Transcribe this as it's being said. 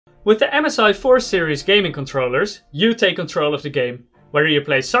With the MSI 4 series gaming controllers, you take control of the game. Whether you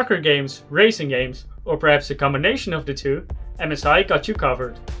play soccer games, racing games, or perhaps a combination of the two, MSI got you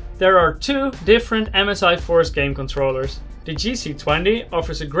covered. There are two different MSI Force game controllers. The GC20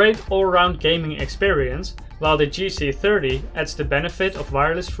 offers a great all-round gaming experience, while the GC30 adds the benefit of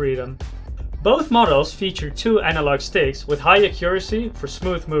wireless freedom. Both models feature two analog sticks with high accuracy for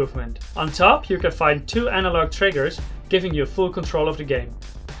smooth movement. On top you can find two analog triggers, giving you full control of the game.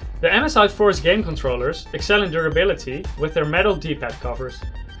 The MSI Force game controllers excel in durability with their metal D-pad covers.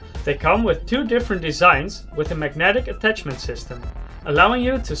 They come with two different designs with a magnetic attachment system, allowing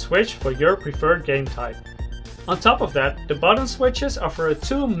you to switch for your preferred game type. On top of that, the button switches offer a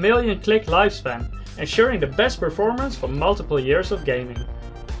 2 million click lifespan, ensuring the best performance for multiple years of gaming.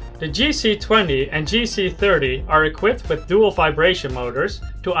 The GC20 and GC30 are equipped with dual vibration motors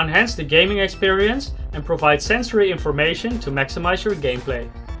to enhance the gaming experience and provide sensory information to maximize your gameplay.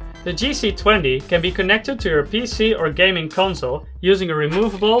 The GC20 can be connected to your PC or gaming console using a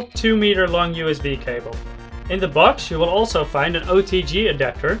removable 2 meter long USB cable. In the box you will also find an OTG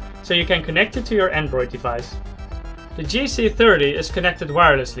adapter so you can connect it to your Android device. The GC30 is connected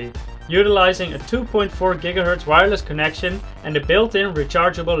wirelessly, utilizing a 2.4 GHz wireless connection and a built-in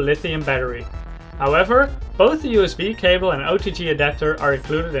rechargeable lithium battery. However, both the USB cable and OTG adapter are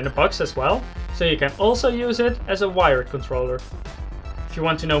included in the box as well, so you can also use it as a wired controller. If you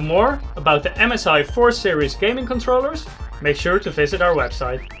want to know more about the MSI 4 series gaming controllers, make sure to visit our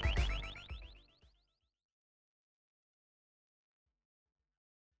website.